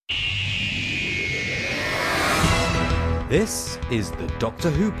This is the Doctor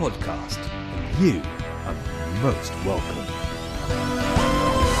Who podcast, and you are most welcome.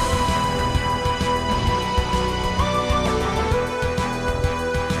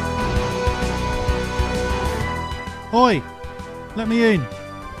 Oi, let me in.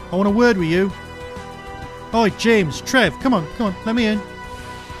 I want a word with you. Oi, James, Trev, come on, let me in.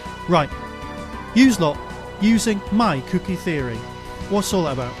 Right, yous lot using my cookie theory. What's all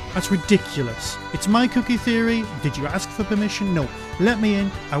that about? That's ridiculous. It's my cookie theory. Did you ask for permission? No. Let me in.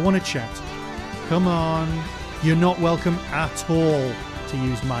 I want to chat. Come on. You're not welcome at all to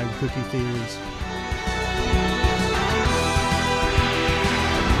use my cookie theories.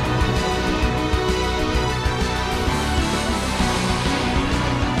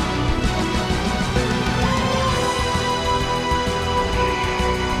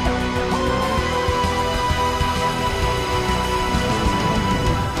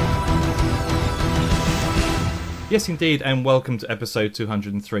 Yes, indeed, and welcome to episode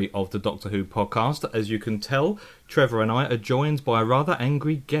 203 of the Doctor Who podcast. As you can tell, Trevor and I are joined by a rather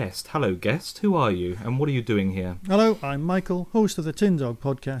angry guest. Hello, guest. Who are you, and what are you doing here? Hello, I'm Michael, host of the Tin Dog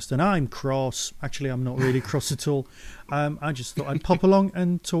podcast, and I'm cross. Actually, I'm not really cross at all. I just thought I'd pop along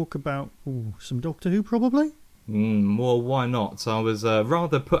and talk about some Doctor Who, probably. Well, why not? I was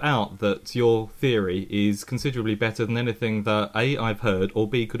rather put out that your theory is considerably better than anything that A, I've heard, or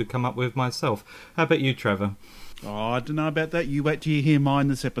B, could have come up with myself. How about you, Trevor? Oh, I don't know about that. You wait till you hear mine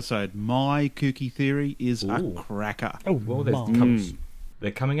this episode. My kooky theory is a cracker. Oh, well, they're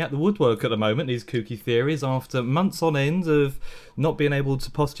coming out the woodwork at the moment, these kooky theories, after months on end of not being able to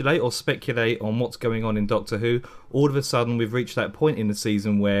postulate or speculate on what's going on in Doctor Who. All of a sudden, we've reached that point in the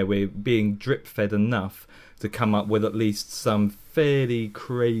season where we're being drip-fed enough to come up with at least some fairly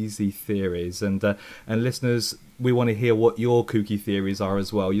crazy theories. And listeners, we want to hear what your kooky theories are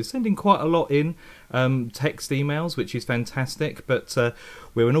as well. You're sending quite a lot in text emails, which is fantastic, but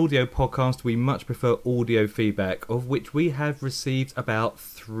we're an audio podcast. We much prefer audio feedback, of which we have received about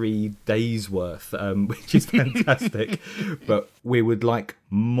 3 days worth, which is fantastic. But we would like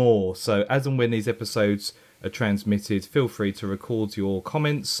more. So as and when these episodes are transmitted, feel free to record your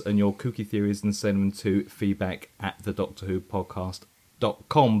comments and your kooky theories and send them to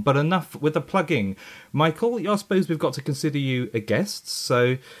feedback@thedoctorwhopodcast.com. But enough with the plugging. Michael, I suppose we've got to consider you a guest,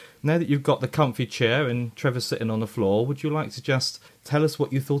 so now that you've got the comfy chair and Trevor's sitting on the floor, would you like to just tell us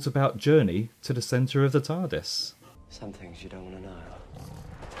what you thought about Journey to the Centre of the TARDIS? Some things you don't want to know.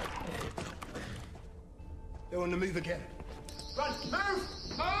 They're on the move again. Run! Move!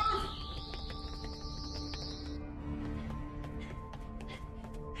 Move!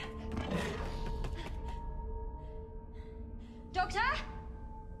 Doctor?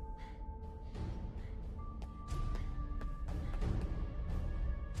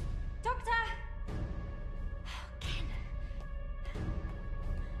 Doctor? Ken.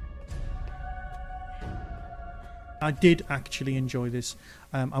 I did actually enjoy this.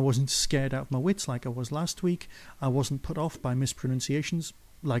 I wasn't scared out of my wits like I was last week. I wasn't put off by mispronunciations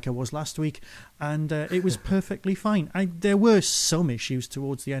like I was last week, and it was perfectly fine. There were some issues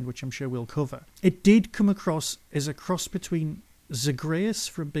towards the end, which I'm sure we'll cover. It did come across as a cross between Zagreus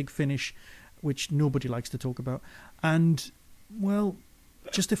from Big Finish, which nobody likes to talk about, and, well,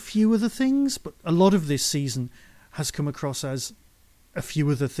 just a few other things, but a lot of this season has come across as a few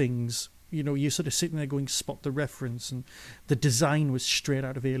other things. You know, you're sort of sitting there going, spot the reference, and the design was straight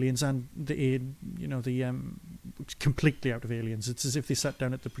out of Aliens, and the completely out of Aliens. It's as if they sat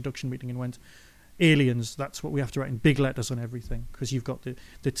down at the production meeting and went, Aliens, that's what we have to write in big letters on everything, because you've got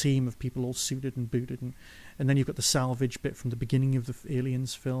the team of people all suited and booted, and then you've got the salvage bit from the beginning of the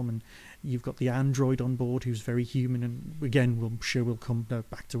Aliens film, and you've got the android on board who's very human, and again, we'll come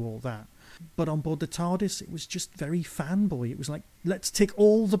back to all that. But on board the TARDIS, it was just very fanboy. It was like, let's tick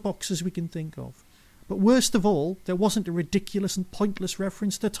all the boxes we can think of. But worst of all, there wasn't a ridiculous and pointless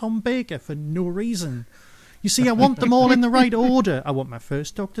reference to Tom Baker for no reason. You see, I want them all in the right order. I want my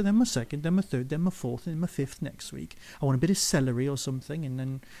first Doctor, then my second, then my third, then my fourth, then my fifth next week. I want a bit of celery or something, and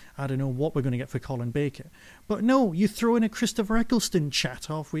then I don't know what we're going to get for Colin Baker. But no, you throw in a Christopher Eccleston chat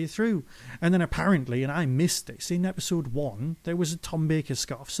halfway through. And then apparently, and I missed this, in episode 1, there was a Tom Baker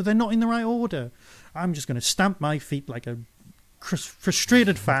scarf, so they're not in the right order. I'm just going to stamp my feet like a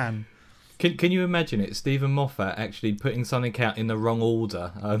frustrated fan. Can you imagine it? Stephen Moffat actually putting something out in the wrong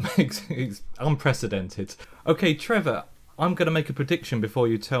order. It's unprecedented. Okay, Trevor, I'm going to make a prediction before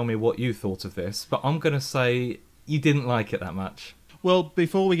you tell me what you thought of this, but I'm going to say you didn't like it that much. Well,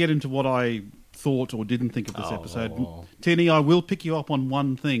 before we get into what I thought or didn't think of this episode, Tinny, I will pick you up on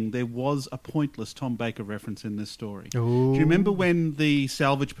one thing. There was a pointless Tom Baker reference in this story. Ooh. Do you remember when the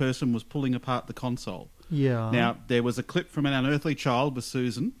salvage person was pulling apart the console? Yeah. Now, there was a clip from An Unearthly Child with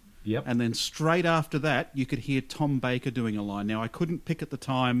Susan. Yep. And then straight after that, you could hear Tom Baker doing a line. Now, I couldn't pick at the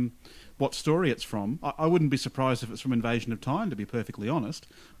time what story it's from. I wouldn't be surprised if it's from Invasion of Time, to be perfectly honest.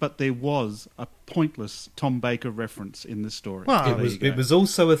 But there was a pointless Tom Baker reference in this story. Well, It was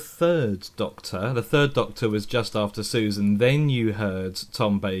also a third Doctor. The third Doctor was just after Susan. Then you heard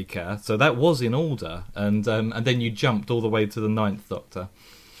Tom Baker. So that was in order. And then you jumped all the way to the ninth Doctor.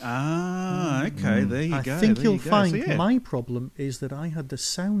 Ah, okay, there you go. I think there you'll you go. find So, yeah. my problem is that I had the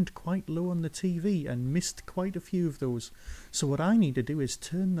sound quite low on the TV and missed quite a few of those. So what I need to do is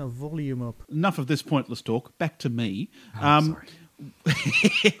turn the volume up. Enough of this pointless talk. Back to me. Sorry.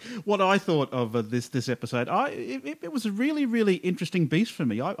 What I thought of this episode, it was a really, really interesting beast for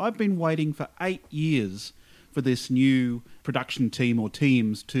me. I've been waiting for 8 years for this new production team or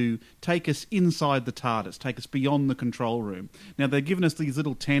teams to take us inside the TARDIS, take us beyond the control room. Now, they've given us these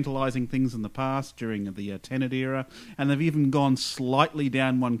little tantalising things in the past during the Tennant era, and they've even gone slightly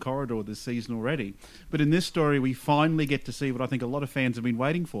down one corridor this season already. But in this story, we finally get to see what I think a lot of fans have been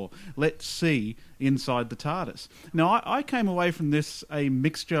waiting for. Let's see inside the TARDIS. Now, I came away from this a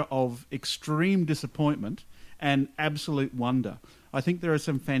mixture of extreme disappointment and absolute wonder. I think there are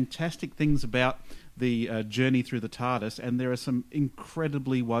some fantastic things about the journey through the TARDIS, and there are some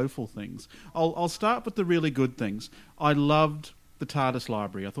incredibly woeful things. I'll start with the really good things. I loved the TARDIS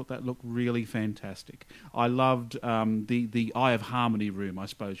library. I thought that looked really fantastic. I loved the Eye of Harmony room, I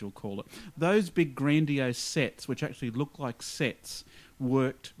suppose you'll call it. Those big grandiose sets, which actually looked like sets,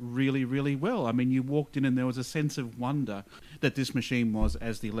 worked really, really well. I mean, you walked in and there was a sense of wonder that this machine was,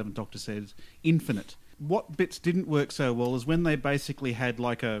 as the 11th Doctor says, infinite. What bits didn't work so well is when they basically had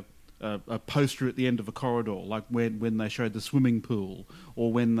like a poster at the end of a corridor, like when they showed the swimming pool,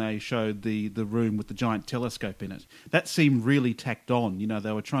 or when they showed the room with the giant telescope in it. That seemed really tacked on. You know,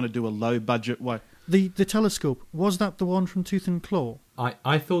 they were trying to do a low-budget way. The telescope, was that the one from Tooth and Claw?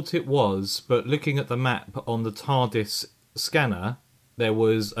 I thought it was, but looking at the map on the TARDIS scanner, there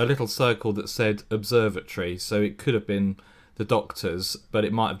was a little circle that said observatory, so it could have been the Doctor's, but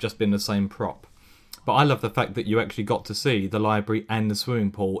it might have just been the same prop. But I love the fact that you actually got to see the library and the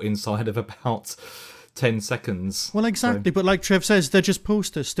swimming pool inside of about 10 seconds. Well, exactly, but like Trev says, they're just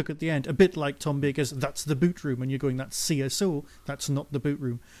posters stuck at the end. A bit like Tom Baker's, that's the boot room, and you're going, that's CSO, that's not the boot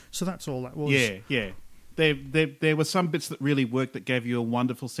room. So that's all that was. Yeah. There were some bits that really worked that gave you a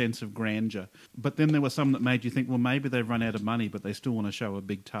wonderful sense of grandeur. But then there were some that made you think, well, maybe they've run out of money, but they still want to show a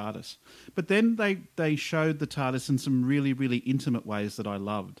big TARDIS. But then they showed the TARDIS in some really, really intimate ways that I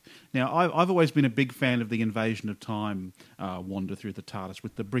loved. Now, I've always been a big fan of the Invasion of Time wander through the TARDIS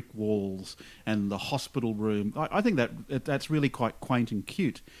with the brick walls and the hospital room. I think that's really quite quaint and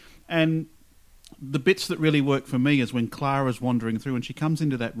cute. And the bits that really work for me is when Clara's wandering through and she comes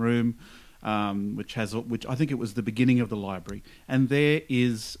into that room, which I think it was the beginning of the library, and there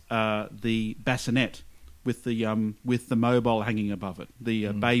is the bassinet with the mobile hanging above it, the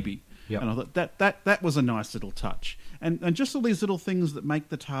baby. Yep. And I thought that was a nice little touch, and just all these little things that make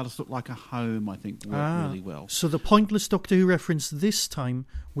the TARDIS look like a home, I think, work really well. So the pointless Doctor Who reference this time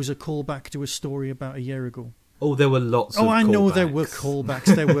was a callback to a story about a year ago. Oh, there were lots of callbacks. Oh, I know there were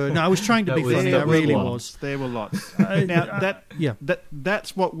callbacks. There were. No, I was trying to be funny. I really was. There were lots. Now,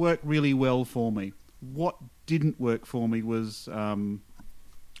 that's what worked really well for me. What didn't work for me was a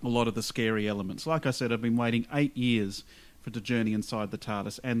lot of the scary elements. Like I said, I've been waiting 8 years for the journey inside the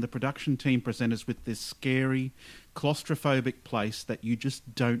TARDIS, and the production team present us with this scary, claustrophobic place that you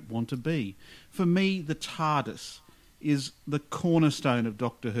just don't want to be. For me, the TARDIS is the cornerstone of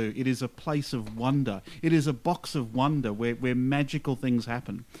Doctor Who. It is a place of wonder. It is a box of wonder where magical things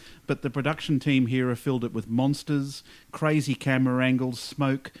happen. But the production team here have filled it with monsters, crazy camera angles,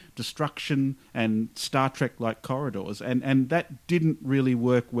 smoke, destruction, and Star Trek-like corridors. And that didn't really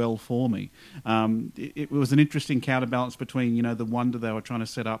work well for me. It was an interesting counterbalance between, the wonder they were trying to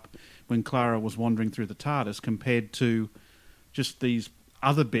set up when Clara was wandering through the TARDIS compared to just these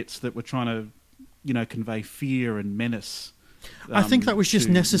other bits that were trying to convey fear and menace. I think that was just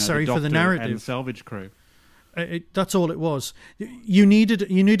necessary for the narrative and the salvage crew. That's all it was. You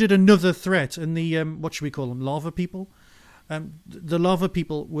needed another threat, and the what should we call them? Lava people. The lava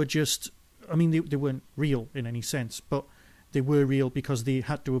people were just. I mean, they weren't real in any sense, but they were real because they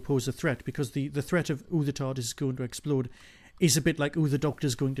had to oppose a threat. Because the threat of the TARDIS is going to explode is a bit like the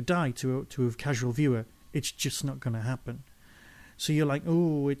Doctor's going to die to a casual viewer. It's just not going to happen. So you're like,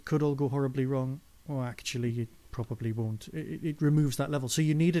 it could all go horribly wrong. Well, actually, it probably won't. It removes that level. So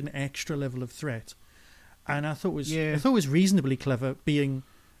you need an extra level of threat. And I thought it was reasonably clever, being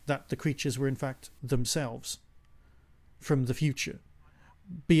that the creatures were in fact themselves from the future.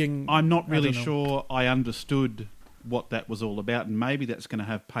 being... I'm not really I don't know. sure I understood what that was all about, and maybe that's going to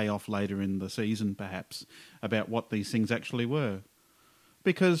have payoff later in the season, perhaps, about what these things actually were.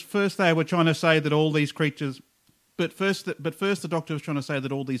 Because first they were trying to say that all these creatures... But first the Doctor was trying to say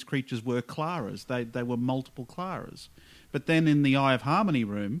that all these creatures were Claras. They were multiple Claras. But then in the Eye of Harmony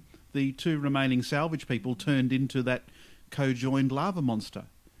room, the two remaining salvage people turned into that co-joined lava monster.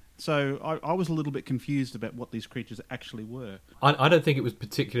 So I was a little bit confused about what these creatures actually were. I don't think it was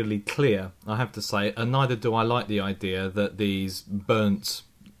particularly clear, I have to say, and neither do I like the idea that these burnt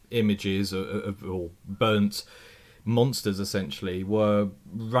images or burnt monsters essentially were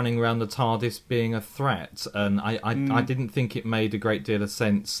running around the TARDIS being a threat, and I didn't think it made a great deal of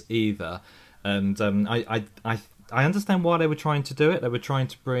sense either. And I understand why they were trying to do it. They were trying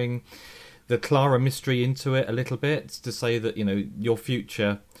to bring the Clara mystery into it a little bit, to say that, you know, your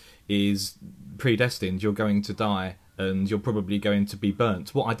future is predestined, you're going to die, and you're probably going to be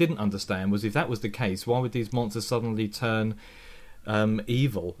burnt. What I didn't understand was, if that was the case, why would these monsters suddenly turn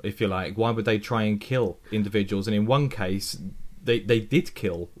evil, if you like? Why would they try and kill individuals? And in one case, they did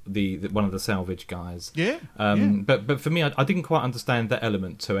kill the one of the salvage guys. Yeah. But for me, I didn't quite understand that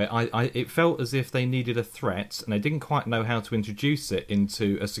element to it. It felt as if they needed a threat, and they didn't quite know how to introduce it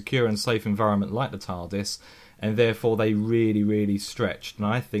into a secure and safe environment like the TARDIS, and therefore they really, really stretched. And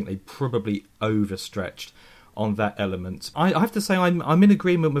I think they probably overstretched on that element. I have to say I'm in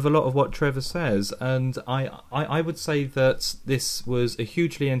agreement with a lot of what Trevor says, and I would say that this was a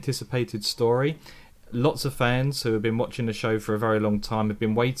hugely anticipated story. Lots of fans who have been watching the show for a very long time have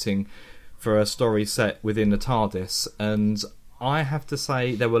been waiting for a story set within the TARDIS, and I have to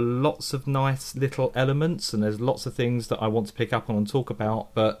say there were lots of nice little elements, and there's lots of things that I want to pick up on and talk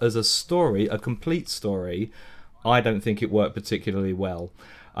about, but as a story, a complete story, I don't think it worked particularly well.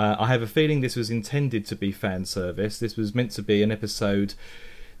 I have a feeling this was intended to be fan service. This was meant to be an episode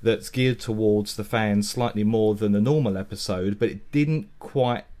that's geared towards the fans slightly more than the normal episode, but it didn't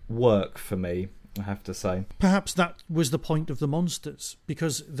quite work for me, I have to say. Perhaps that was the point of the monsters,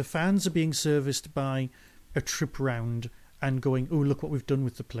 because the fans are being serviced by a trip round and going, oh, look what we've done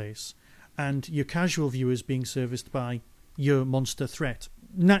with the place. And your casual viewers being serviced by your monster threat.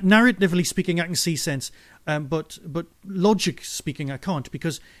 Narratively speaking, I can see sense, but logic speaking, I can't,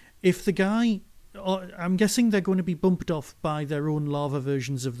 because if the guy... I'm guessing they're going to be bumped off by their own lava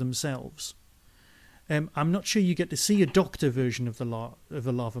versions of themselves. I'm not sure you get to see a Doctor version of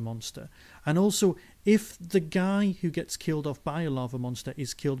a lava monster. And also, if the guy who gets killed off by a lava monster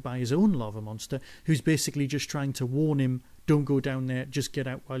is killed by his own lava monster, who's basically just trying to warn him, don't go down there, just get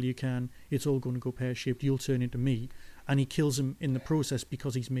out while you can, it's all going to go pear-shaped, you'll turn into me, and he kills him in the process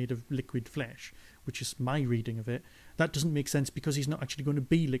because he's made of liquid flesh, which is my reading of it, that doesn't make sense because he's not actually going to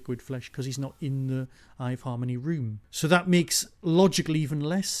be liquid flesh because he's not in the Eye of Harmony room. So that makes logically even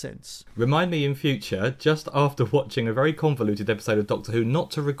less sense. Remind me in future, just after watching a very convoluted episode of Doctor Who, not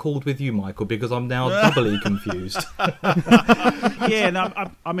to record with you, Michael, because I'm now doubly confused. Yeah,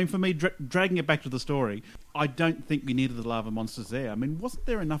 no, I mean, for me, dragging it back to the story, I don't think we needed the lava monsters there. I mean, wasn't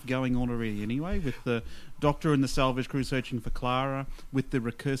there enough going on already anyway, with the Doctor and the salvage crew searching for Clara, with the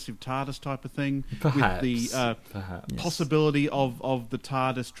recursive TARDIS type of thing, Perhaps. with the possibility of the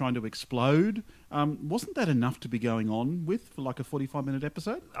TARDIS trying to explode? Wasn't that enough to be going on with for like a 45-minute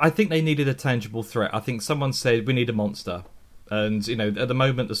episode? I think they needed a tangible threat. I think someone said, we need a monster. And, you know, at the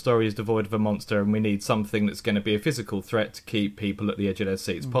moment the story is devoid of a monster, and we need something that's going to be a physical threat to keep people at the edge of their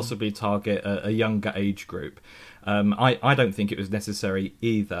seats, possibly target a younger age group. I don't think it was necessary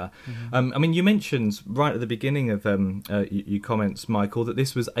either. I mean, you mentioned right at the beginning of your comments, Michael, that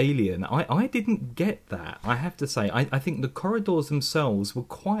this was alien. I didn't get that, I have to say. I think the corridors themselves were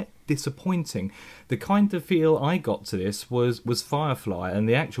quite disappointing. The kind of feel I got to this was Firefly, and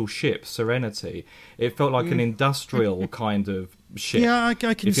the actual ship, Serenity. It felt like an industrial kind of ship. Yeah, I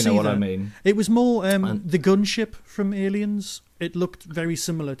can see that. If you know what I mean. It was more the gunship from Aliens. It looked very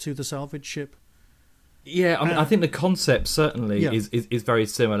similar to the salvage ship. Yeah, I mean, I think the concept certainly is very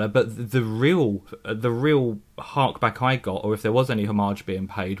similar, but the real hark back I got, or if there was any homage being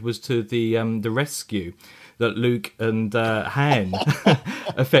paid, was to the rescue that Luke and Han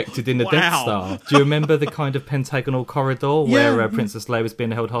affected in the Death Star. Do you remember the kind of pentagonal corridor where Princess Leia was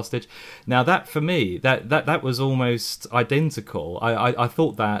being held hostage? Now that, for me, that was almost identical. I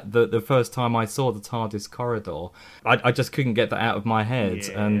thought that the first time I saw the TARDIS corridor, I just couldn't get that out of my head.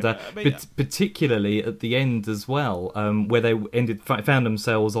 And particularly at the end as well, where they found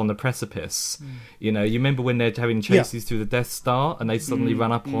themselves on the precipice. You know, you remember when they're having chases through the Death Star and they suddenly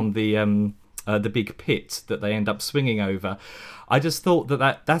run up on the big pit that they end up swinging over. I just thought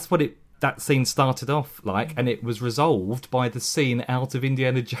that's what it that scene started off like, and it was resolved by the scene out of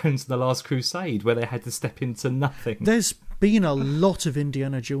Indiana Jones and the Last Crusade, where they had to step into nothing. There's been a lot of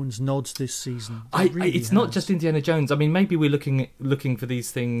Indiana Jones nods this season. It's not just Indiana Jones. I mean, maybe we're looking for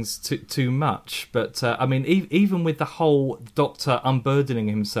these things too much, but I mean, even with the whole Doctor unburdening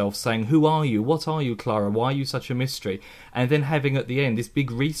himself, saying, "Who are you? What are you, Clara? Why are you such a mystery?" and then having at the end this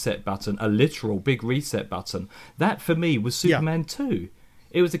big reset button, a literal big reset button. That for me was Superman 2.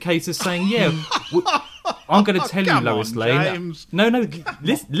 It was a case of saying, I'm going to tell you, Lois Lane. James. No,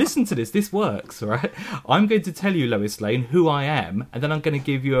 listen to this. This works, right? I'm going to tell you, Lois Lane, who I am, and then I'm going to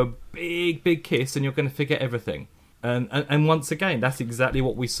give you a big, big kiss, and you're going to forget everything. And once again, that's exactly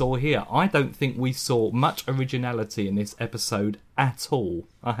what we saw here. I don't think we saw much originality in this episode at all,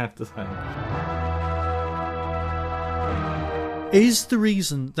 I have to say. Is the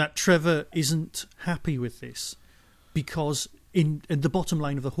reason that Trevor isn't happy with this because in the bottom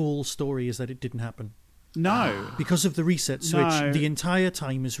line of the whole story is that it didn't happen? No. Because of the reset switch, No. the entire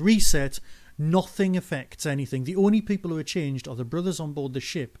time is reset, nothing affects anything. The only people who are changed are the brothers on board the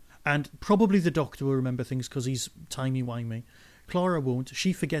ship, and probably the Doctor will remember things because he's timey-wimey. Clara won't.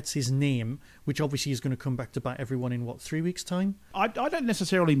 She forgets his name, which obviously is going to come back to bite everyone in, 3 weeks' time? I don't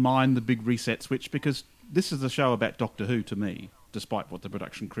necessarily mind the big reset switch because this is a show about Doctor Who to me, despite what the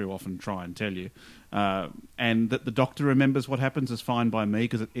production crew often try and tell you. And that the Doctor remembers what happens is fine by me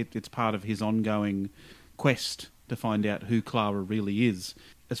because it's part of his ongoing quest to find out who Clara really is.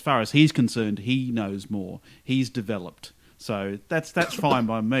 As far as he's concerned, he knows more. He's developed. So that's fine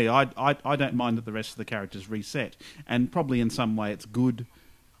by me. I don't mind that the rest of the characters reset. And probably in some way it's good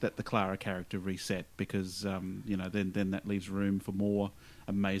that the Clara character reset because, then that leaves room for more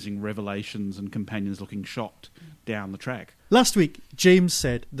amazing revelations and companions looking shocked down the track. Last week, James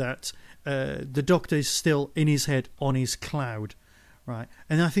said that the Doctor is still in his head on his cloud, right?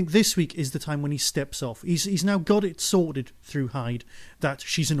 And I think this week is the time when he steps off. He's now got it sorted through Hyde that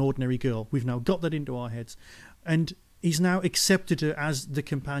she's an ordinary girl. We've now got that into our heads. And he's now accepted her as the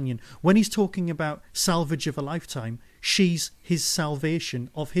companion. When he's talking about salvage of a lifetime, she's his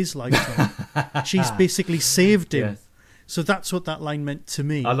salvation of his lifetime. She's basically saved him. Yes. So that's what that line meant to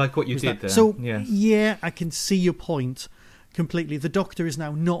me. I like what you did there. So, yes. yeah, I can see your point completely. The Doctor is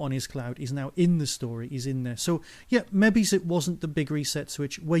now not on his cloud. He's now in the story. He's in there. So, yeah, maybe it wasn't the big reset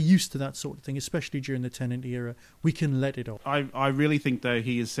switch. We're used to that sort of thing, especially during the Tennant era. We can let it off. I really think, though,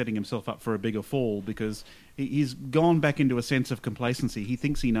 he is setting himself up for a bigger fall because he's gone back into a sense of complacency. He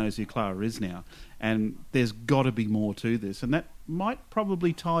thinks he knows who Clara is now, and there's got to be more to this. And that might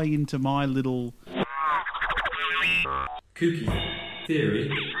probably tie into my little Kooky theory.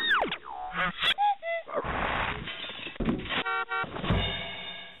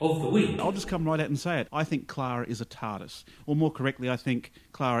 Of the week. I'll just come right out and say it. I think Clara is a TARDIS. Or more correctly, I think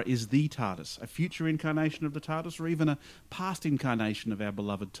Clara is the TARDIS, a future incarnation of the TARDIS, or even a past incarnation of our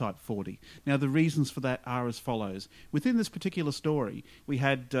beloved Type 40. Now, the reasons for that are as follows. Within this particular story, we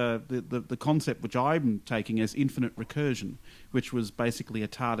had the concept, which I'm taking as infinite recursion, which was basically a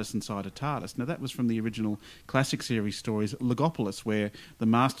TARDIS inside a TARDIS. Now, that was from the original classic series stories, Logopolis, where the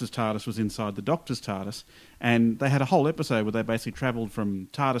Master's TARDIS was inside the Doctor's TARDIS, and they had a whole episode where they basically travelled from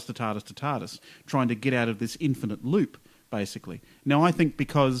TARDIS to TARDIS to TARDIS, trying to get out of this infinite loop, basically. Now, I think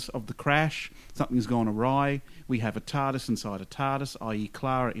because of the crash, something's gone awry. We have a TARDIS inside a TARDIS, i.e.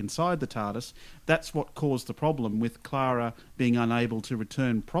 Clara inside the TARDIS. That's what caused the problem with Clara being unable to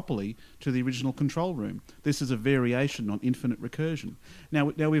return properly to the original control room. This is a variation on infinite recursion. Now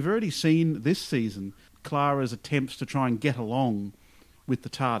we've already seen this season Clara's attempts to try and get along with the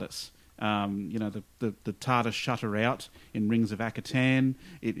TARDIS. The TARDIS shut her out in Rings of Akatan.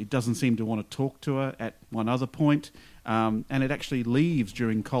 It doesn't seem to want to talk to her at one other point. And it actually leaves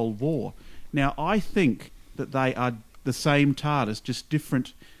during Cold War. Now, I think that they are the same TARDIS, just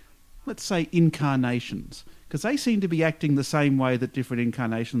different, let's say, incarnations. Because they seem to be acting the same way that different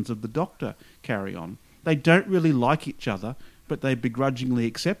incarnations of the Doctor carry on. They don't really like each other, but they begrudgingly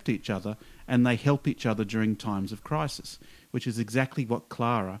accept each other, and they help each other during times of crisis, which is exactly what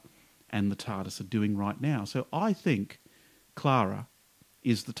Clara and the TARDIS are doing right now. So I think Clara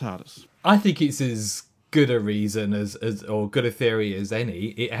is the TARDIS. I think it's as good a reason or good a theory as any.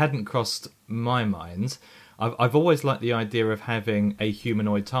 It hadn't crossed my mind. I've always liked the idea of having a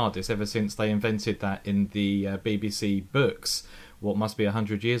humanoid TARDIS ever since they invented that in the BBC books. What must be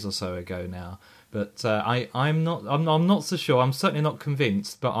 100 years or so ago now. But I'm not so sure. I'm certainly not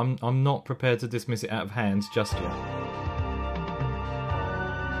convinced, but I'm not prepared to dismiss it out of hand just yet.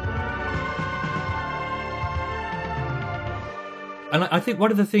 And I think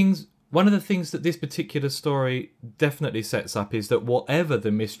one of the things One of the things that this particular story definitely sets up is that whatever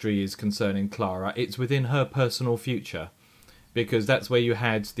the mystery is concerning Clara, it's within her personal future. Because that's where you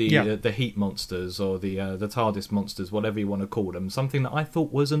had the heat monsters or the TARDIS monsters, whatever you want to call them. Something that I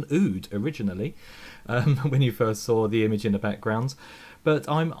thought was an ood originally, when you first saw the image in the background. But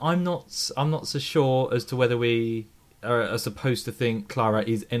I'm not so sure as to whether we are supposed to think Clara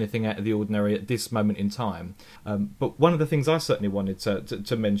is anything out of the ordinary at this moment in time. But one of the things I certainly wanted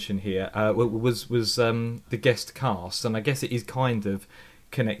to mention here was the guest cast, and I guess it is kind of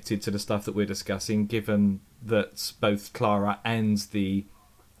connected to the stuff that we're discussing, given that both Clara and the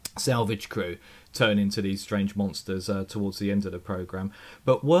salvage crew turn into these strange monsters towards the end of the programme.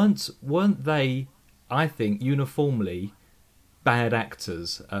 But weren't they, I think, uniformly bad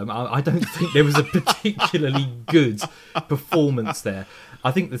actors? I don't think there was a particularly good performance there.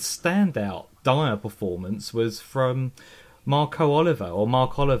 I think the standout dire performance was from Mark Oliver,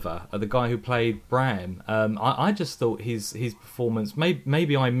 the guy who played Bram. I just thought his performance,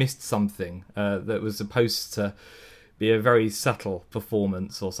 maybe I missed something that was supposed to be a very subtle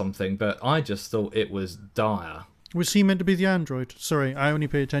performance or something, but I just thought it was dire. Was he meant to be the android? Sorry, I only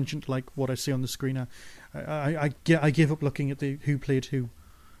pay attention to what I see on the screen now. I give up looking at who played who.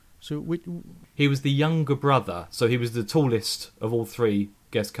 So he was the younger brother, so he was the tallest of all three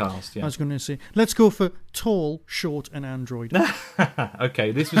guest cast. Yeah. I was going to say, let's go for tall, short, and android.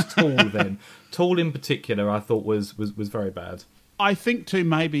 Okay, this was tall then. Tall in particular, I thought was very bad. I think too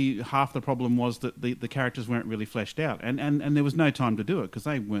maybe half the problem was that the characters weren't really fleshed out, and there was no time to do it because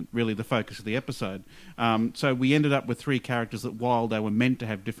they weren't really the focus of the episode. So we ended up with three characters that, while they were meant to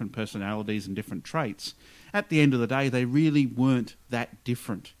have different personalities and different traits, at the end of the day they really weren't that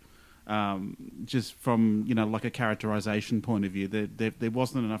different. Just from like a characterization point of view, there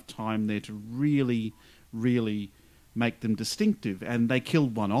wasn't enough time there to really make them distinctive, and they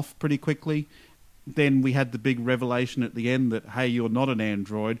killed one off pretty quickly. Then we had the big revelation at the end that, hey, you're not an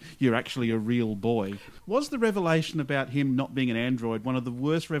android, you're actually a real boy. Was the revelation about him not being an android one of the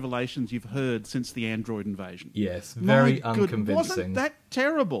worst revelations you've heard since the android invasion? Yes, very unconvincing. Wasn't that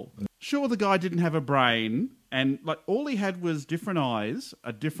terrible? Sure, the guy didn't have a brain, and all he had was different eyes,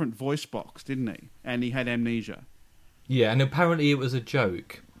 a different voice box, didn't he? And he had amnesia. Yeah, and apparently it was a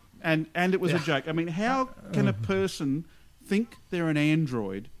joke. And it was a joke. I mean, how can a person think they're an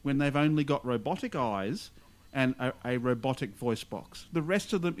android when they've only got robotic eyes and a robotic voice box? The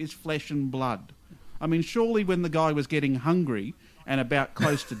rest of them is flesh and blood. I mean, surely when the guy was getting hungry and about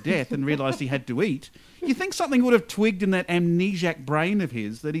close to death and realised he had to eat, you think something would have twigged in that amnesiac brain of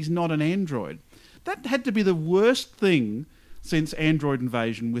his that he's not an android. That had to be the worst thing since Android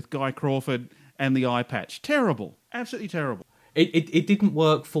Invasion with Guy Crawford and the eye patch. Terrible. Absolutely terrible. It didn't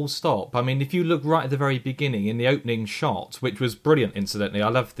work full stop. I mean, if you look right at the very beginning in the opening shot, which was brilliant, incidentally. I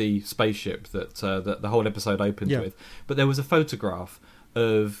love the spaceship that the whole episode opens with. But there was a photograph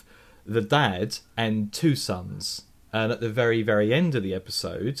of the dad and two sons. And at the very, very end of the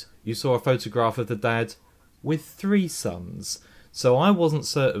episode, you saw a photograph of the dad with three sons. So I wasn't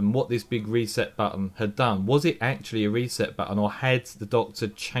certain what this big reset button had done. Was it actually a reset button, or had the Doctor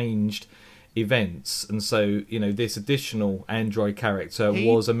changed events? And so, this additional android character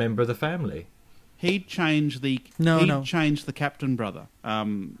was a member of the family. He'd changed the changed the captain brother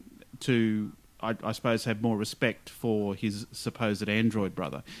to, I suppose, have more respect for his supposed android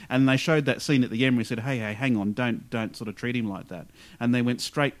brother. And they showed that scene at the end where he said, hey, hang on, don't sort of treat him like that. And they went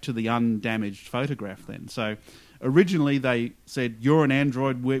straight to the undamaged photograph then. So originally they said, you're an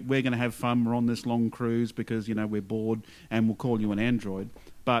android, we're going to have fun, we're on this long cruise because, we're bored and we'll call you an android.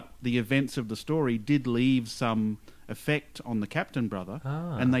 But the events of the story did leave some effect on the captain brother,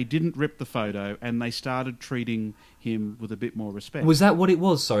 and they didn't rip the photo, and they started treating him with a bit more respect. Was that what it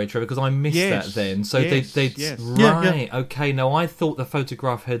was? Sorry, Trevor, because I missed that then. So yes. Right, okay. No, I thought the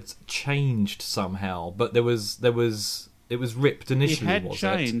photograph had changed somehow, but it was ripped initially, it had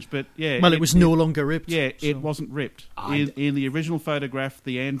changed, but Well, it was no longer ripped. Yeah, so. It wasn't ripped. In the original photograph,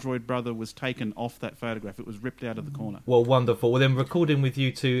 the android brother was taken off that photograph. It was ripped out of the corner. Well, wonderful. Well, then recording with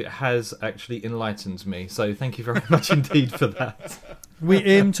you two has actually enlightened me, so thank you very much indeed for that. We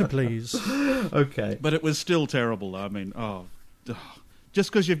aim to please. Okay. But it was still terrible. I mean,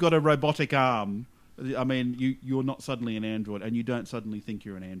 just because you've got a robotic arm, I mean, you're not suddenly an android, and you don't suddenly think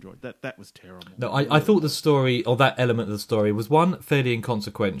you're an android. That was terrible. No, I thought the story, or that element of the story, was one, fairly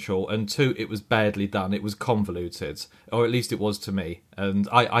inconsequential, and two, it was badly done. It was convoluted, or at least it was to me. And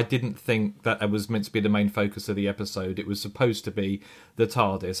I didn't think that it was meant to be the main focus of the episode. It was supposed to be the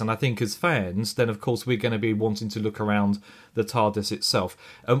TARDIS. And I think as fans, then of course we're going to be wanting to look around the TARDIS itself.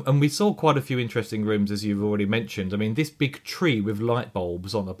 And we saw quite a few interesting rooms, as you've already mentioned. I mean, this big tree with light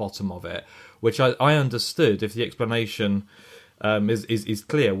bulbs on the bottom of it, which I understood, if the explanation is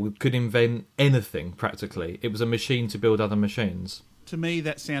clear, could invent anything, practically. It was a machine to build other machines. To me,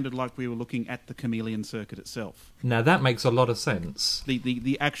 that sounded like we were looking at the chameleon circuit itself. Now, that makes a lot of sense.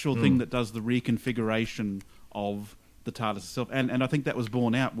 The actual thing that does the reconfiguration of the TARDIS itself. And I think that was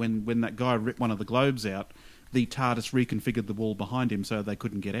borne out when that guy ripped one of the globes out. The TARDIS reconfigured the wall behind him so they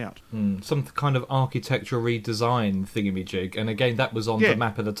couldn't get out. Some kind of architectural redesign thingamajig. And again, that was on the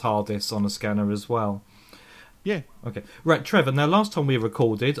map of the TARDIS on a scanner as well. Yeah. Okay. Right, Trevor, now last time we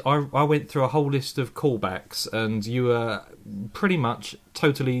recorded, I went through a whole list of callbacks and you were pretty much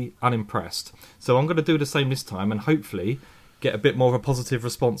totally unimpressed. So I'm going to do the same this time and hopefully get a bit more of a positive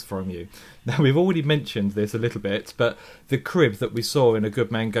response from you. Now, we've already mentioned this a little bit, but the crib that we saw in A Good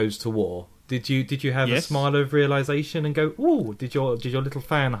Man Goes to War, did you have a smile of realisation and go, ooh, did your little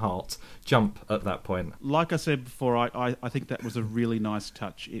fan heart jump at that point? Like I said before, I think that was a really nice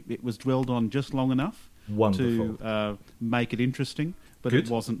touch. It was dwelled on just long enough Wonderful. to make it interesting, but Good. it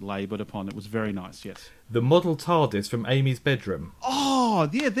wasn't laboured upon. It was very nice, yes. The model TARDIS from Amy's bedroom. Oh,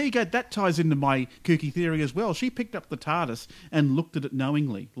 yeah, there you go. That ties into my kooky theory as well. She picked up the TARDIS and looked at it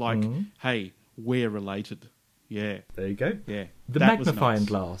knowingly, like, hey, we're related. Yeah. There you go. Yeah. The that was magnifying nice.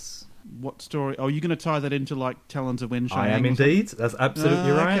 glass. What story? Oh, you're going to tie that into, like, Talons of Wenshay? I am indeed. That's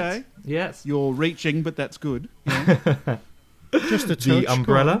absolutely right. Okay. Yes. You're reaching, but that's good. Yeah. Just a touch. The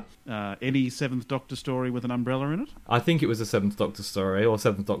umbrella. Any Seventh Doctor story with an umbrella in it? I think it was a Seventh Doctor story, or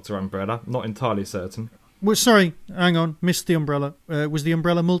Seventh Doctor umbrella. Not entirely certain. Well, sorry, hang on. Missed the umbrella. Was the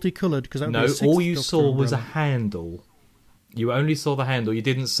umbrella multicoloured? Because No, all you saw was a handle. You only saw the handle. You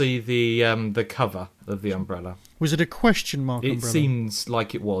didn't see the cover of the umbrella. Was it a question mark It umbrella? seems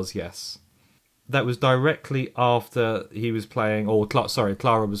like it was, yes. That was directly after he was playing,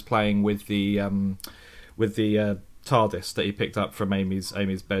 Clara was playing with the TARDIS that he picked up from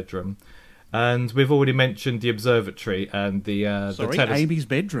Amy's bedroom. And we've already mentioned the observatory and the Amy's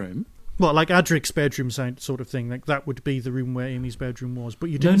bedroom? Well, like Adric's bedroom sort of thing. Like that would be the room where Amy's bedroom was. But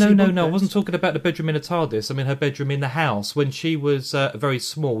you didn't No. I wasn't talking about the bedroom in a TARDIS. I mean her bedroom in the house. When she was very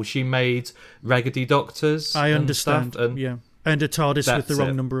small, she made raggedy doctors. I understand. And yeah. And a TARDIS with the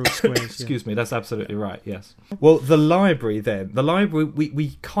wrong number of squares. Excuse me, that's absolutely right, yes. Well, the library then. The library,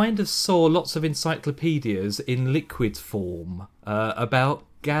 we kind of saw lots of encyclopedias in liquid form about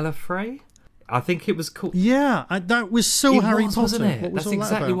Gallifrey. I think it was called... Yeah, that was so Harry Potter. Wasn't it? What was That's all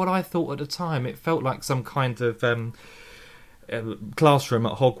exactly that about? what I thought at the time. It felt like some kind of classroom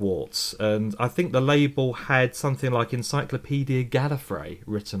at Hogwarts. And I think the label had something like Encyclopedia Gallifrey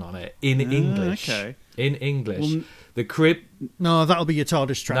written on it in English. Okay. In English. The crib... No, that'll be your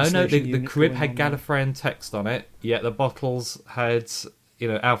TARDIS translation. The crib had Gallifreyan text on it, yet the bottles had,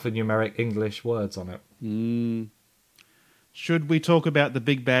 alphanumeric English words on it. Should we talk about the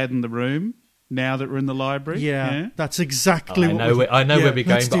big bad in the room now that we're in the library? Yeah, that's exactly I know where we're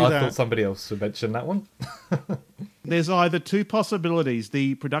going, but I that. thought somebody else would mention that one. There's either two possibilities.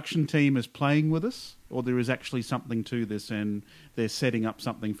 The production team is playing with us, or there is actually something to this, and they're setting up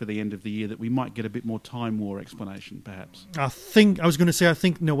something for the end of the year that we might get a bit more Time War explanation, perhaps. No,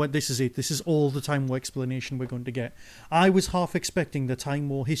 this is it. This is all the Time War explanation we're going to get. I was half expecting the Time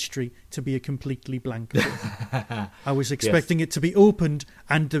War history to be a completely blank. I was expecting it to be opened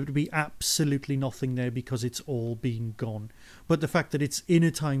and there would be absolutely nothing there because it's all been gone. But the fact that it's in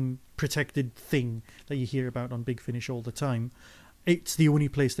a time-protected thing that you hear about on Big Finish all the time, it's the only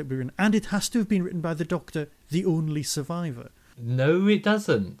place that we're in. And it has to have been written by the Doctor, the only survivor. No, it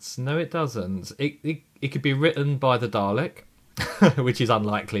doesn't. It could be written by the Dalek, which is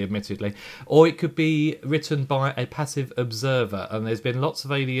unlikely, admittedly, or it could be written by a passive observer. And there's been lots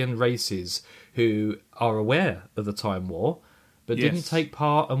of alien races who are aware of the Time War, but didn't take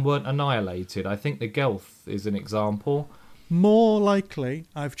part and weren't annihilated. I think the Gelth is an example. More likely,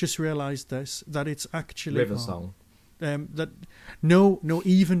 I've just realised this, that it's actually... River Song. No,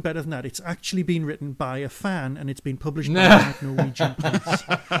 even better than that. It's actually been written by a fan and it's been published by a Norwegian press.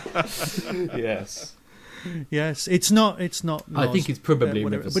 Yes. Yes, it's not. I think it's probably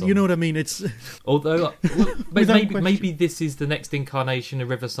whatever. River But Song. you know what I mean. It's although Without maybe this is the next incarnation of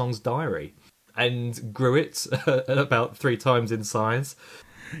River Song's diary, and grew it about 3 times in size.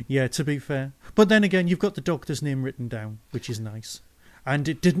 Yeah, to be fair. But then again, you've got the Doctor's name written down, which is nice. And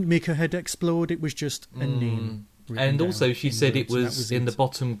it didn't make her head explode, it was just a name. And also she said it words, was in the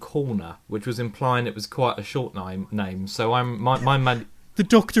bottom corner, which was implying it was quite a short name. So my money... The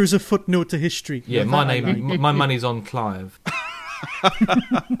Doctor is a footnote to history. Yeah, my money's on Clive.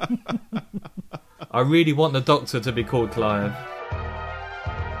 I really want the Doctor to be called Clive.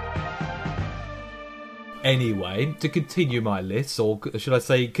 Anyway, to continue my list, or should I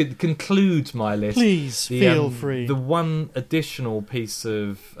say conclude my list... Please, feel free. The one additional piece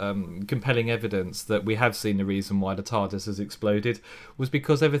of compelling evidence that we have seen the reason why the TARDIS has exploded was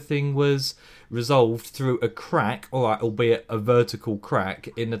because everything was resolved through a crack, albeit a vertical crack,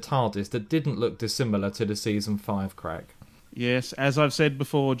 in the TARDIS that didn't look dissimilar to the Season 5 crack. Yes, as I've said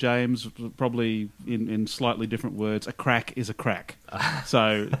before, James, probably in slightly different words, a crack is a crack.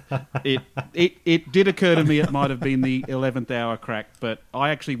 So it did occur to me it might have been the 11th hour crack, but I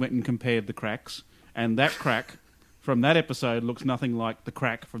actually went and compared the cracks, and that crack from that episode looks nothing like the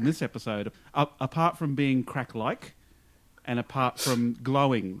crack from this episode, apart from being crack-like and apart from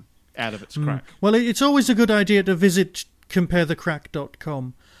glowing out of its crack. Well, it's always a good idea to visit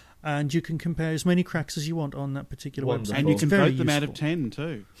comparethecrack.com. And you can compare as many cracks as you want on that particular website. And you can vote them out of useful. 10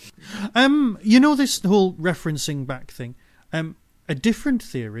 too. You know this whole referencing back thing. A different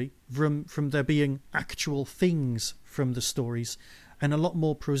theory from there being actual things from the stories, and a lot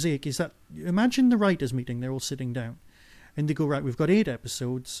more prosaic, is that imagine the writers' meeting. They're all sitting down, and they go, right, we've got 8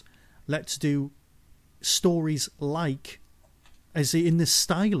 episodes. Let's do stories like, as in the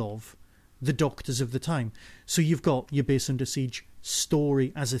style of, the Doctors of the time. So you've got your Base Under Siege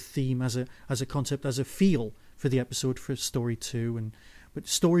story as a theme, as a concept, as a feel for the episode for story 2, but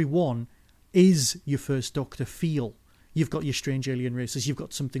story 1 is your first Doctor feel. You've got your strange alien races. You've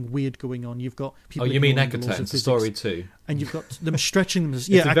got something weird going on. You've got people. Oh, you mean Ecotone, story 2? And you've got them stretching them. It's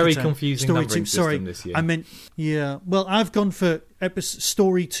a very confusing story numbering 2. Sorry, system this year. I meant Well, I've gone for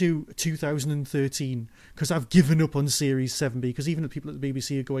story 2 2013 because I've given up on series 7B. Because even the people at the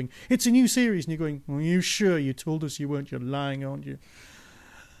BBC are going, "It's a new series," and you're going, "Are you sure? You told us you weren't. You're lying, aren't you?"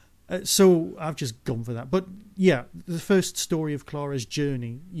 So I've just gone for that. But yeah, the first story of Clara's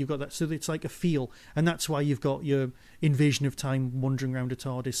journey, you've got that. So it's like a feel. And that's why you've got your Invasion of Time wandering around a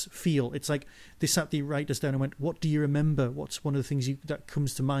TARDIS feel. It's like they sat the writers down and went, what do you remember? What's one of the things that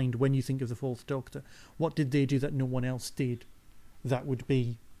comes to mind when you think of the Fourth Doctor? What did they do that no one else did? That would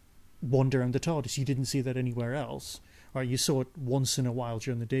be wander around the TARDIS. You didn't see that anywhere else. Or you saw it once in a while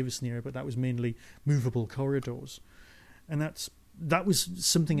during the Davison era, but that was mainly movable corridors. And that was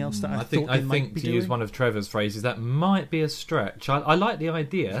something else that I thought they might be to doing. use one of Trevor's phrases, that might be a stretch. I like the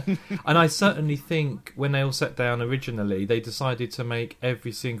idea, and I certainly think when they all sat down originally, they decided to make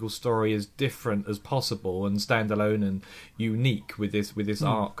every single story as different as possible and standalone and unique with this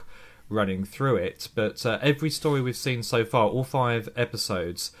arc running through it. But every story we've seen so far, all 5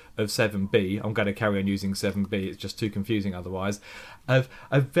 episodes of 7B, I'm going to carry on using 7B, it's just too confusing otherwise, are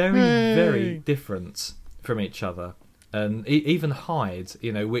very, very different from each other. And even Hyde,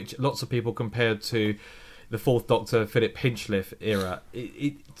 which lots of people compared to the Fourth Doctor, Philip Hinchliffe era,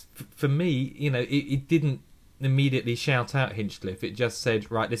 for me, it didn't immediately shout out Hinchliffe. It just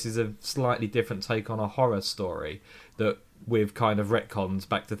said, right, this is a slightly different take on a horror story that we've kind of retconned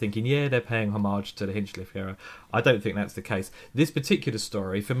back to thinking, yeah, they're paying homage to the Hinchliffe era. I don't think that's the case. This particular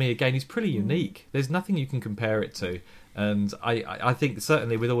story, for me, again, is pretty unique. There's nothing you can compare it to. And I think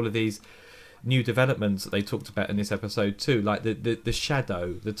certainly with all of these new developments that they talked about in this episode too, like the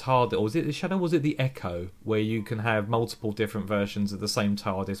shadow, the TARDIS, or was it the shadow, was it the echo, where you can have multiple different versions of the same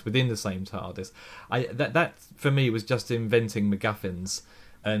TARDIS within the same TARDIS. That for me was just inventing MacGuffins,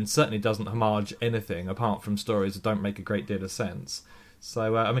 and certainly doesn't homage anything apart from stories that don't make a great deal of sense.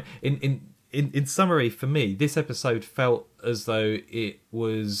 So I mean, in summary, for me, this episode felt as though it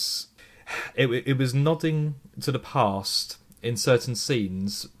was nodding to the past in certain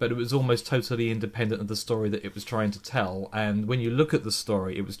scenes, but it was almost totally independent of the story that it was trying to tell. And when you look at the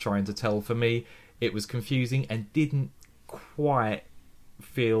story it was trying to tell, for me, it was confusing and didn't quite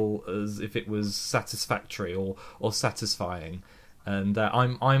feel as if it was satisfactory or satisfying. And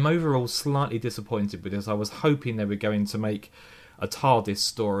I'm overall slightly disappointed with this. I was hoping they were going to make a TARDIS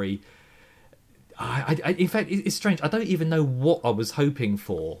story. In fact, it's strange. I don't even know what I was hoping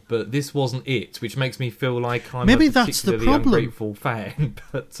for, but this wasn't it, which makes me feel like I'm Maybe a that's the particularly problem. ungrateful fan.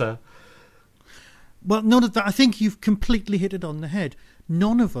 But well, none of that. I think you've completely hit it on the head.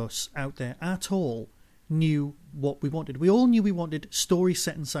 None of us out there at all knew what we wanted. We all knew we wanted story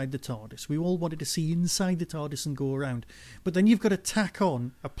set inside the TARDIS. We all wanted to see inside the TARDIS and go around. But then you've got to tack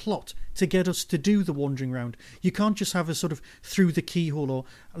on a plot to get us to do the wandering round. You can't just have a sort of through the keyhole or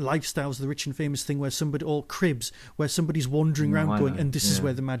Lifestyles, the rich and famous thing where somebody, or Cribs, where somebody's wandering around going, and this is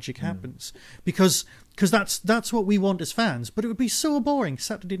where the magic happens. Because Because that's what we want as fans. But it would be so boring,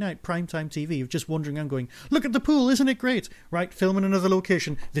 Saturday night, primetime TV, of just wandering around going, look at the pool, isn't it great? Right, film in another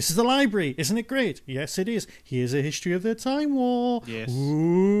location. This is the library, isn't it great? Yes, it is. Here's a history of the Time War. Yes.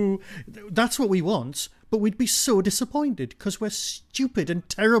 Ooh. That's what we want, but we'd be so disappointed because we're stupid and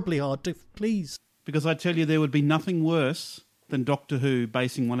terribly hard to please. Because I tell you, there would be nothing worse than Doctor Who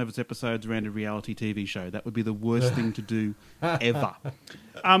basing one of its episodes around a reality TV show. That would be the worst thing to do ever.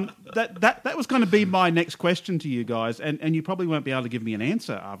 That was going to be my next question to you guys, and you probably won't be able to give me an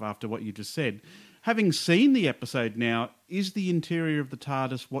answer after what you just said. Having seen the episode now, is the interior of the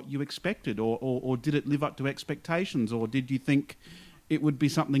TARDIS what you expected, or did it live up to expectations, or did you think it would be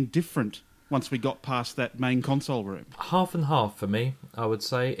something different once we got past that main console room? Half and half for me, I would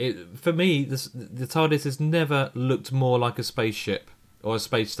say. For me, the TARDIS has never looked more like a spaceship or a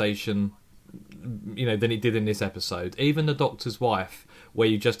space station, than it did in this episode. Even the Doctor's wife, where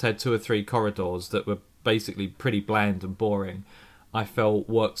you just had 2 or 3 corridors that were basically pretty bland and boring, I felt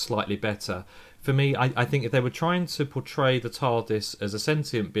worked slightly better. For me, I think if they were trying to portray the TARDIS as a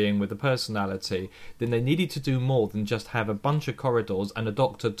sentient being with a personality, then they needed to do more than just have a bunch of corridors and a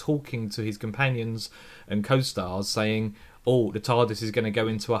Doctor talking to his companions and co-stars saying, oh, the TARDIS is going to go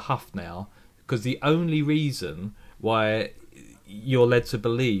into a huff now. Because the only reason why you're led to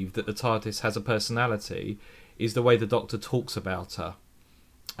believe that the TARDIS has a personality is the way the Doctor talks about her.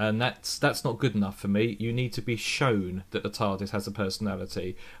 And that's not good enough for me. You need to be shown that the TARDIS has a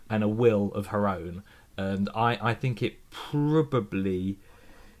personality and a will of her own. And I think that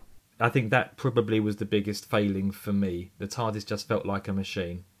probably was the biggest failing for me. The TARDIS just felt like a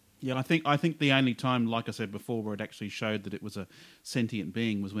machine. Yeah, I think the only time, like I said before, where it actually showed that it was a sentient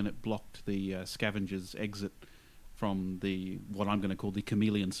being was when it blocked the scavenger's exit from what I'm going to call the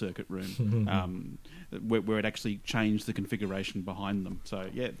chameleon circuit room, where it actually changed the configuration behind them. So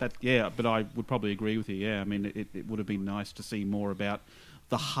but I would probably agree with you. Yeah, I mean, it would have been nice to see more about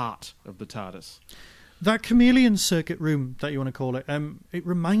the heart of the TARDIS. That chameleon circuit room that you want to call it, it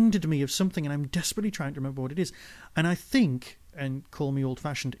reminded me of something, and I'm desperately trying to remember what it is. And I think, and call me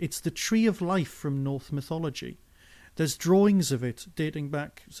old-fashioned, it's the Tree of Life from Norse mythology. There's drawings of it dating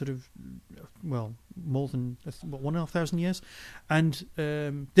back more than 1,500 years. And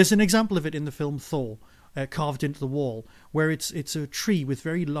there's an example of it in the film Thor, carved into the wall, where it's a tree with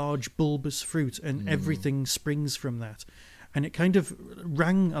very large bulbous fruit and everything springs from that. And it kind of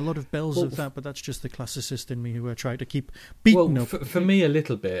rang a lot of bells of that, but that's just the classicist in me who I try to keep beating up. For me, a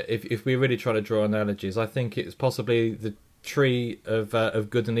little bit, if we really try to draw analogies, I think it's possibly the tree of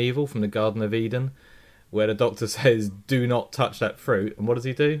good and evil from the Garden of Eden, where the Doctor says, do not touch that fruit. And what does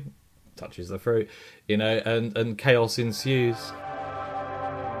he do? Touches the fruit, and chaos ensues.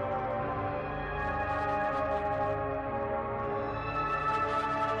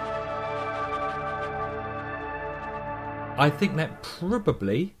 I think that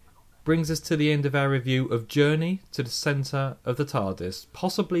probably brings us to the end of our review of Journey to the Centre of the TARDIS,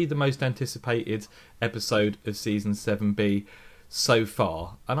 possibly the most anticipated episode of Season 7B so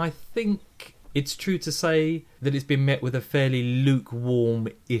far. And I think it's true to say that it's been met with a fairly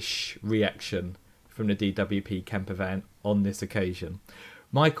lukewarm-ish reaction from the DWP campervan on this occasion.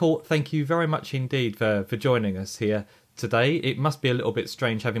 Michael, thank you very much indeed for joining us here today. It must be a little bit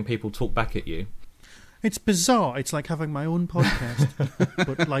strange having people talk back at you. It's bizarre. It's like having my own podcast.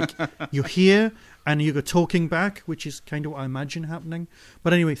 But like, you're here and you're talking back, which is kind of what I imagine happening.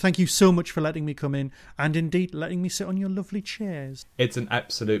 But anyway, thank you so much for letting me come in and indeed letting me sit on your lovely chairs. It's an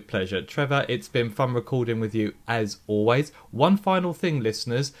absolute pleasure. Trevor, it's been fun recording with you as always. One final thing,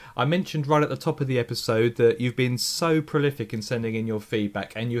 listeners. I mentioned right at the top of the episode that you've been so prolific in sending in your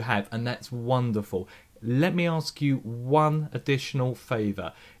feedback, and you have, and that's wonderful. Let me ask you one additional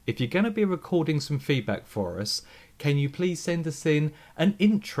favour. If you're going to be recording some feedback for us, can you please send us in an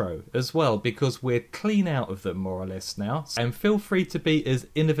intro as well, because we're clean out of them more or less now. And feel free to be as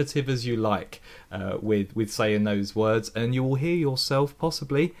innovative as you like with saying those words, and you will hear yourself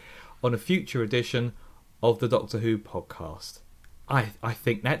possibly on a future edition of the Doctor Who podcast. I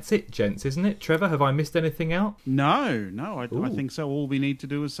think that's it, gents, isn't it? Trevor, have I missed anything out? No, I think so. All we need to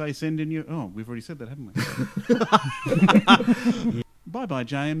do is say send in your... Oh, we've already said that, haven't we? Bye-bye,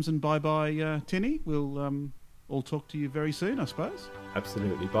 James, and bye-bye, Tinny. We'll all talk to you very soon, I suppose.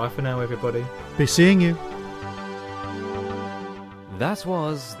 Absolutely. Bye for now, everybody. Be seeing you. That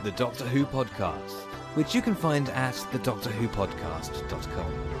was the Doctor Who podcast, which you can find at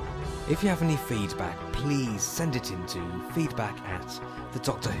thedoctorwhopodcast.com. If you have any feedback, please send it in to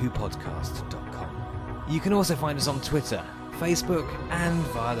feedback@thedoctorwhopodcast.com. You can also find us on Twitter, Facebook, and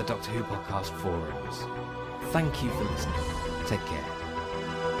via the Doctor Who podcast forums. Thank you for listening. Take care.